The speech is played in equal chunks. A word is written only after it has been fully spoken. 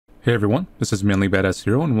Hey everyone, this is Manly Badass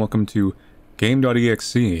Hero and welcome to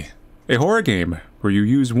Game.exe, a horror game where you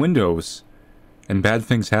use Windows and bad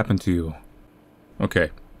things happen to you.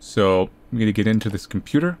 Okay, so I'm gonna get into this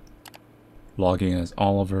computer, logging as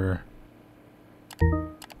Oliver.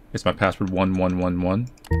 It's my password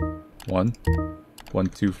 1111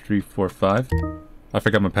 12345. I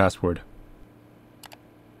forgot my password.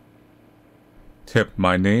 Tip,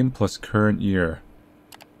 my name plus current year.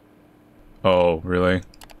 Oh, really?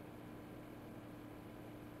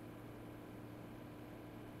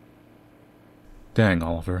 Dang,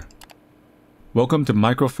 Oliver. Welcome to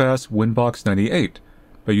Microfast Winbox 98.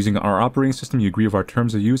 By using our operating system, you agree with our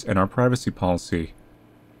terms of use and our privacy policy.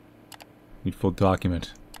 Need full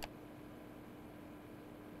document.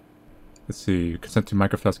 Let's see. Consent to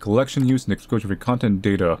Microfast collection, use, and exposure of your content and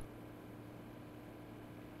data.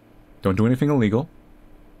 Don't do anything illegal.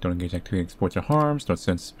 Don't engage in activity that exploits or harms. Don't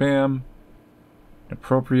send spam.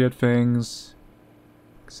 Inappropriate things.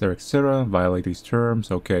 Etc. etc. Violate these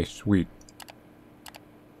terms. Okay, sweet.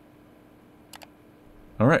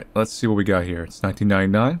 Alright, let's see what we got here. It's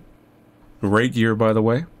 1999. Great year, by the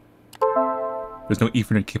way. There's no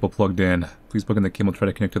Ethernet cable plugged in. Please plug in the cable and try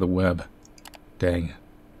to connect to the web. Dang.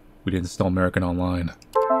 We didn't install American Online.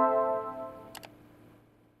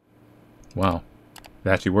 Wow. It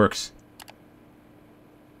actually works.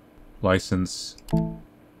 License.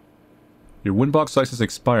 Your Winbox license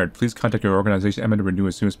expired. Please contact your organization admin to renew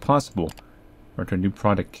as soon as possible. Or enter a new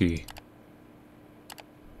product key.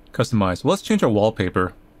 Customize. Well, let's change our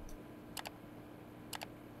wallpaper.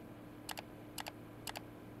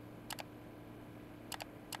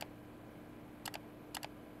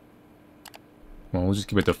 Well, we'll just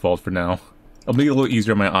keep it default for now. It'll make it a little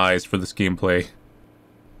easier on my eyes for this gameplay.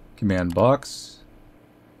 Command box.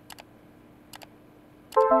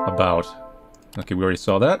 About. Okay, we already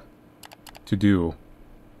saw that. To do.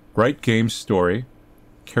 Write game story.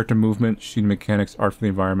 Character movement, shooting mechanics, art for the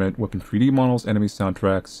environment, weapon 3D models, enemy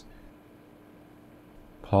soundtracks.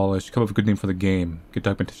 Polish. Come up with a good name for the game. Get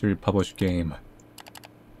documentation, publish game.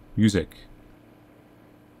 Music.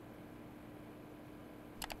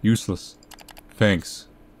 Useless. Thanks.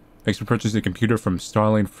 Thanks for purchasing a computer from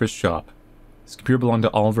Starlane Fish Shop. This computer belonged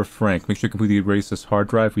to Oliver Frank. Make sure you completely erase this hard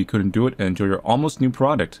drive if you couldn't do it and enjoy your almost new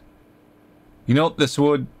product. You know, this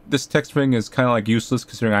text thing is kind of like useless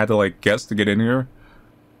considering I had to like guess to get in here.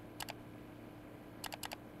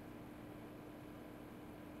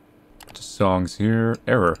 Songs here.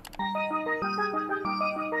 Error.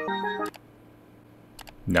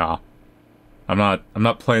 Nah. I'm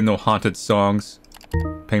not playing no haunted songs.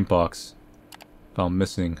 Paint box. File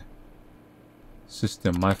missing.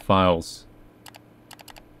 System. My files.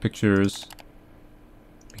 Pictures.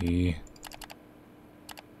 B.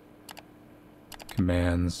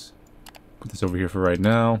 Commands. Put this over here for right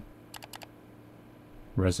now.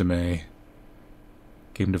 Resume.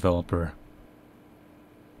 Game developer.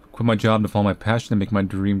 Quit my job to follow my passion and make my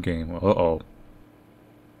dream game. Uh-oh.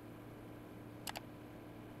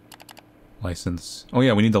 License. Oh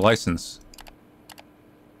yeah, we need the license.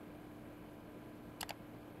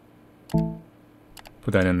 Put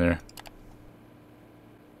that in there.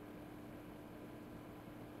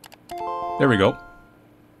 There we go.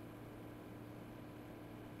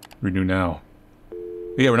 Renew now.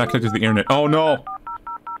 Yeah, we're not connected to the internet. Oh no!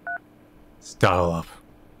 It's dial up.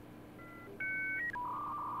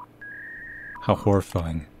 How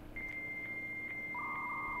horrifying.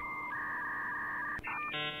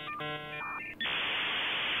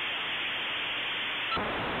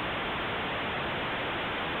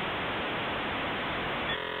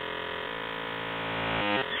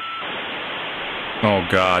 Oh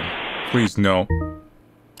god. Please no.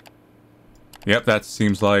 Yep, that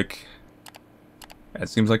seems like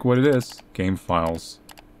what it is. Game files.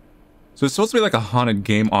 So it's supposed to be like a haunted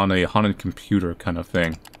game on a haunted computer kind of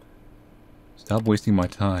thing. Stop wasting my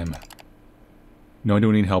time. No, I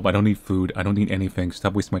don't need help. I don't need food. I don't need anything.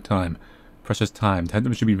 Stop wasting my time. Precious time.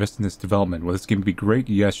 Time should be invested in this development. Will this game be great?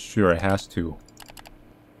 Yes, sure, it has to.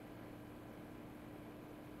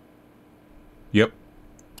 Yep.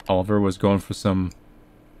 Oliver was going for some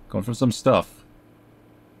stuff.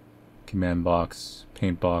 Command box.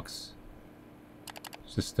 Paint box.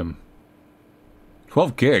 System.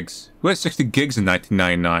 12 gigs? Who had 60 gigs in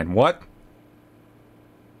 1999? What?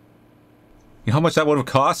 You know how much that would have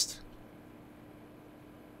cost?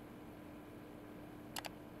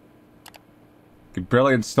 Could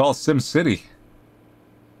barely install SimCity.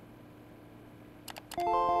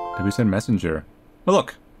 Did we send Messenger? Oh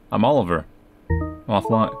look! I'm Oliver.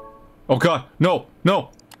 Offline. Oh god! No!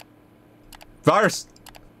 No! Virus!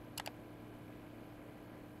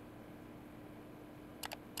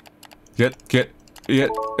 Get.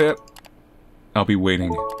 I'll be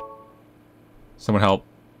waiting. Someone help.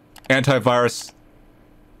 Antivirus.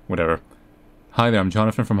 Whatever. Hi there, I'm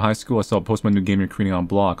Jonathan from high school. I saw a post my new game you're creating on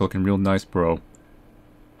Block. Looking real nice, bro.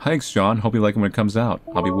 Thanks, John. Hope you like it when it comes out.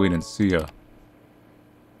 I'll be waiting. See ya.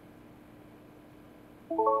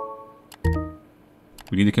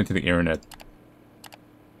 We need to connect to the internet.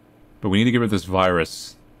 But we need to get rid of this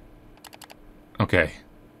virus. Okay.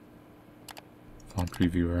 Font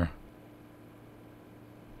previewer.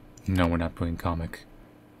 No, we're not putting comic.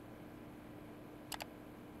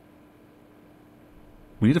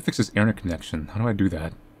 We need to fix this internet connection. How do I do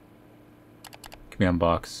that? Command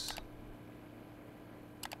box.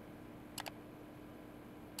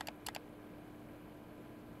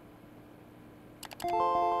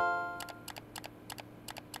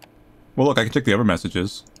 Well, look, I can check the other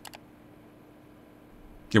messages.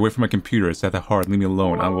 Get away from my computer. It's not that hard. Leave me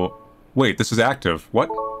alone. I will... Wait, this is active. What?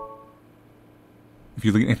 If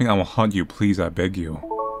you leak anything, I will hunt you. Please, I beg you.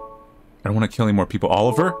 I don't want to kill any more people.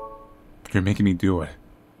 Oliver? But you're making me do it.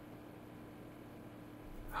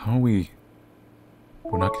 How are we...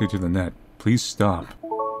 We're not connected to the net. Please stop.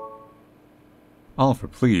 Oliver,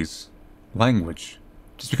 please. Language.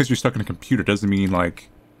 Just because you're stuck in a computer doesn't mean, like...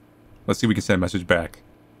 Let's see if we can send a message back.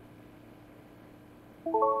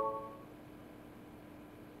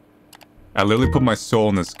 I literally put my soul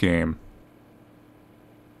in this game.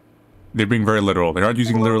 They're being very literal. They're not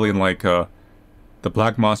using literally in, like, the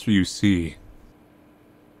black monster you see.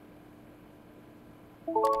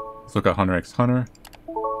 Let's look at Hunter x Hunter.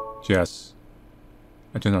 Jess.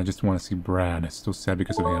 I just want to see Brad. It's still sad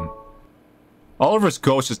because of him. Oliver's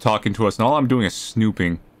ghost is talking to us, and all I'm doing is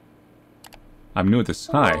snooping. I'm new at this.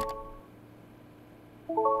 Hi.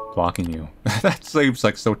 Blocking you. That seems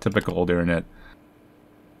like so typical old internet.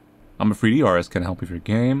 I'm a 3D artist. Can I help you with your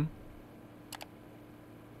game?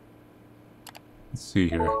 Let's see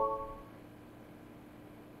here.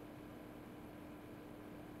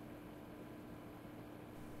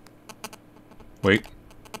 Wait.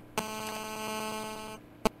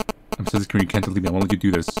 I'm so secure you can't delete me. I won't let you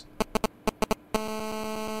do this.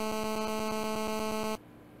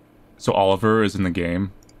 So Oliver is in the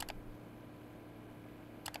game.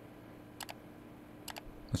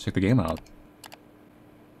 Let's check the game out.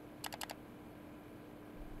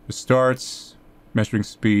 It starts, measuring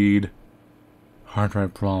speed, hard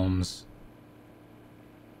drive problems.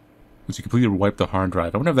 Once you completely wipe the hard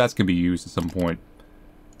drive. I wonder if that's going to be used at some point.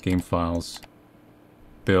 Game files.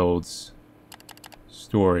 Builds.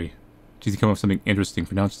 Story. Geez, you come up with something interesting.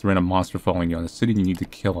 For now, it's just a random monster following you on the city and you need to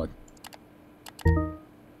kill it.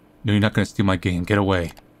 No, you're not going to steal my game. Get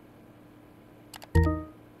away.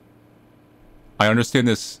 I understand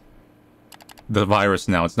this. The virus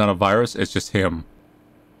now. It's not a virus, it's just him.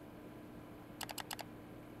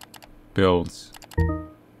 Builds.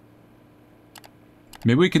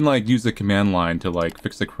 Maybe we can, like, use the command line to, like,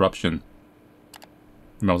 fix the corruption.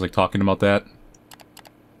 Remember I was, like, talking about that?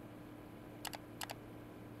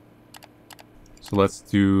 So let's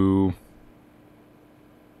do...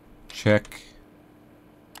 Check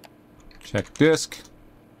disk.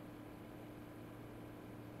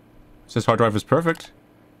 Says hard drive is perfect.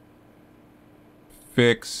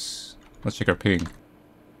 Fix... Let's check our ping.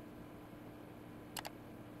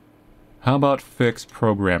 How about fix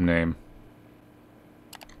program name?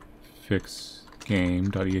 Fix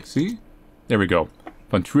game.exe. There we go.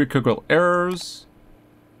 Ventura critical errors.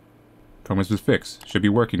 Programs was fixed. Should be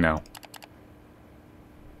working now.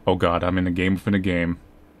 Oh god, I'm in a game within a game.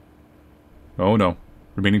 Oh no.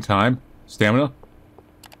 Remaining time. Stamina.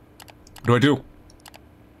 What do I do?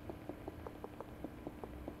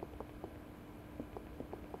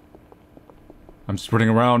 I'm just running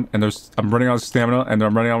around, and I'm running out of stamina, and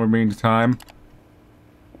I'm running out of remaining time.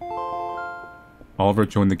 Oliver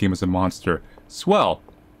joined the game as a monster. Swell!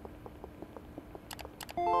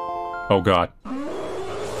 Oh god.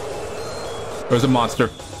 There's a monster.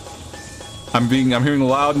 I'm hearing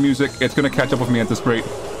loud music. It's gonna catch up with me at this rate.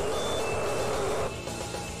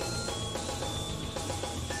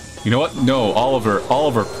 You know what? No,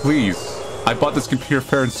 Oliver, please. I bought this computer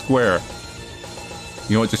fair and square.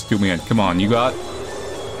 You know what? Just do me in. Come on, you got...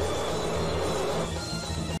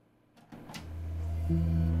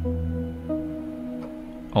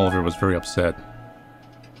 Oliver was very upset.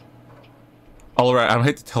 Oliver, I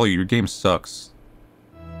hate to tell you, your game sucks.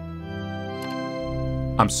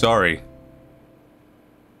 I'm sorry.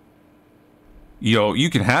 Yo, you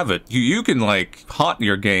can have it. You can, like, haunt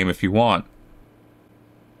your game if you want.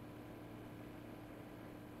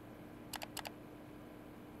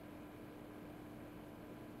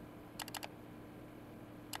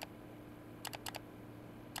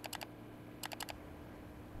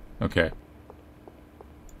 Okay.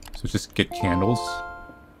 So just get candles.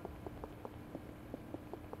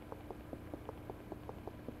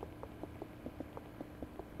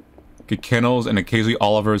 Get candles, and occasionally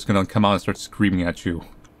Oliver is gonna come out and start screaming at you.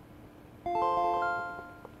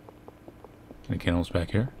 Any candles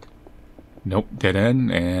back here? Nope, dead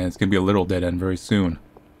end, and it's gonna be a little dead end very soon.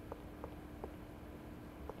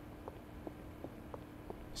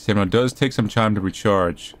 Stamina does take some time to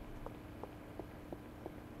recharge.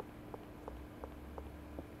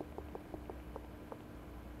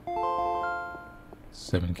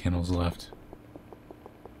 Seven candles left.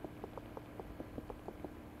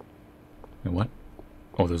 And what?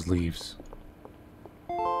 Oh, there's leaves.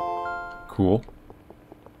 Cool.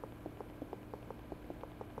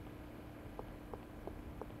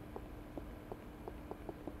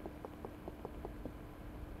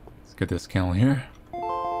 Let's get this candle here.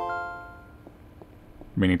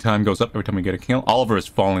 Remaining time goes up every time we get a candle. Oliver is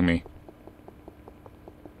following me.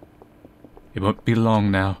 It won't be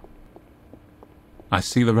long now. I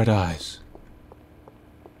see the red eyes.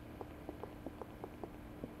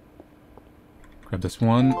 Grab this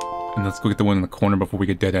one, and let's go get the one in the corner before we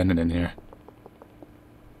get dead-ended in here.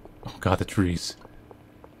 Oh god, the trees.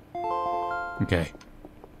 Okay.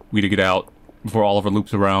 We need to get out before Oliver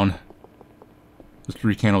loops around. There's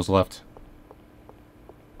 3 candles left.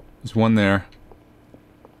 There's one there.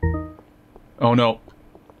 Oh no.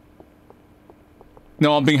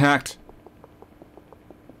 No, I'm being hacked.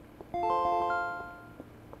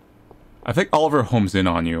 I think Oliver homes in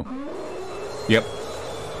on you. Yep.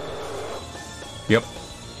 Yep.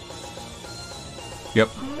 Yep.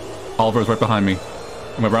 Oliver's right behind me.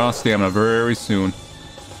 I'm gonna run out of stamina very soon.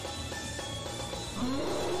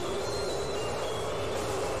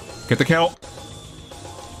 Get the candle.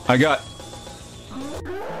 I got...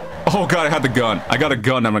 Oh god, I had the gun. I got a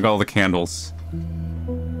gun and I got all the candles.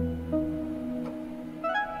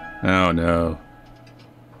 Oh no.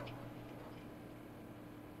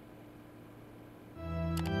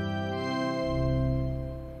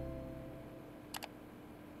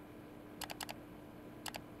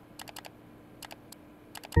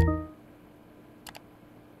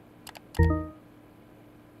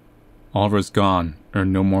 Oliver's gone. Or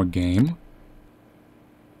no more game?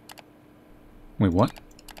 Wait, what?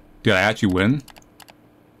 Did I actually win?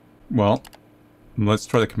 Well, let's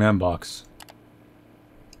try the command box.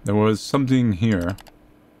 There was something here.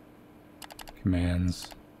 Commands.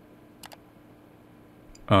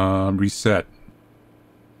 Reset.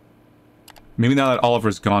 Maybe now that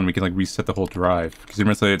Oliver's gone, we can like reset the whole drive. Because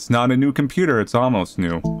you say it's not a new computer, it's almost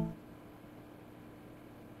new.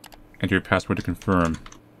 Enter your password to confirm.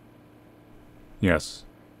 Yes.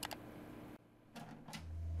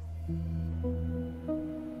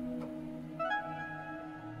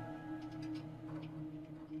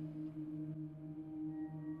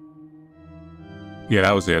 Yeah,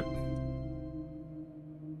 that was it.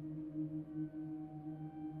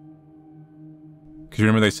 Because you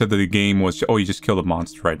remember they said that the game was... Oh, you just killed a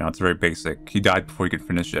monster right now. It's very basic. He died before you could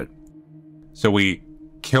finish it. So we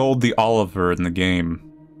killed the Oliver in the game.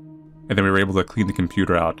 And then we were able to clean the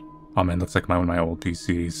computer out. Oh man, looks like one of my old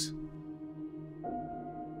PCs.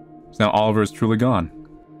 So now Oliver is truly gone.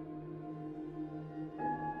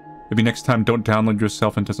 Maybe next time don't download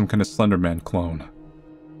yourself into some kind of Slenderman clone.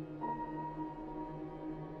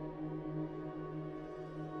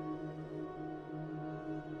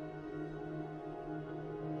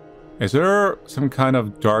 Is there some kind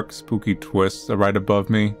of dark, spooky twist right above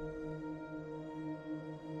me?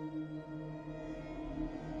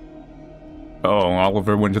 Oh,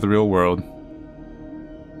 Oliver went to the real world.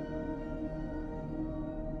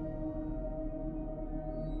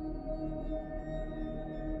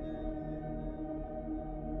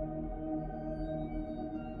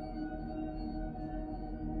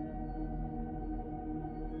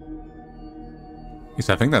 Yes,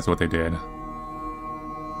 I think that's what they did.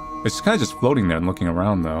 It's kind of just floating there and looking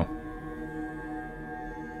around, though.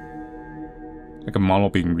 Like a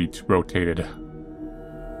model being rotated.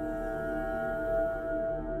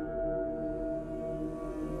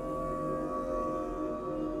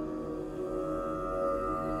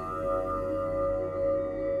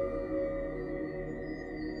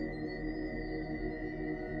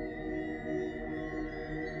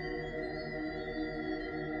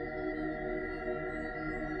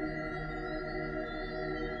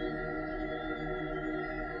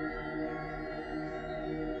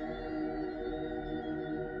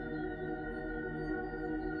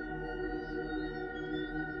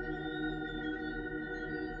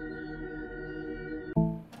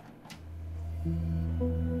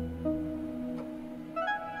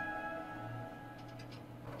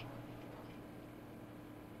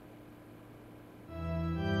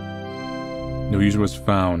 user was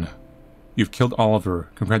found. You've killed Oliver.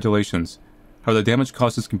 Congratulations. However, the damage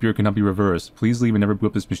caused to this computer cannot be reversed. Please leave and never boot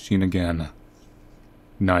up this machine again.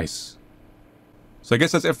 Nice. So I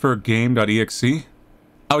guess that's it for Game.exe.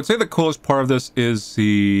 I would say the coolest part of this is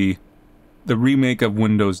the remake of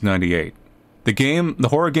Windows 98. The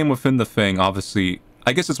horror game within the thing, obviously,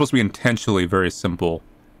 I guess it's supposed to be intentionally very simple,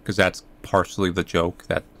 because that's partially the joke,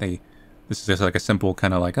 that this is just like a simple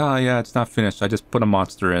kind of like, oh yeah, it's not finished, I just put a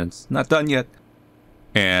monster in, it's not done yet.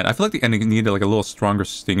 And I feel like the ending needed like a little stronger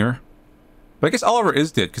stinger. But I guess Oliver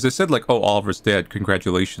is dead, because it said like, oh, Oliver's dead,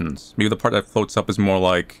 congratulations. Maybe the part that floats up is more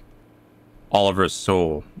like Oliver's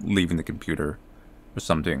soul leaving the computer or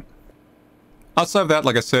something. Outside of that,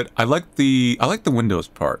 like I said, I like the Windows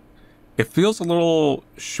part. It feels a little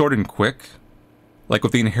short and quick. Like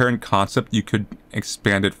with the inherent concept, you could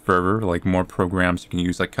expand it further, like more programs you can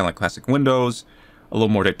use, like kind of like classic Windows, a little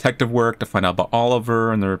more detective work to find out about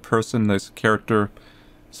Oliver and their person, this character,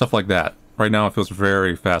 stuff like that. Right now it feels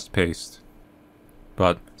very fast-paced.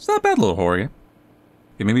 But it's not a bad little horror game.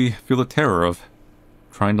 It made me feel the terror of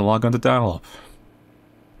trying to log on to dial-up.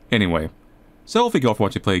 Anyway, so thank you all for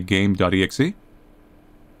watching play Game.exe.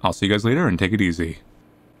 I'll see you guys later and take it easy.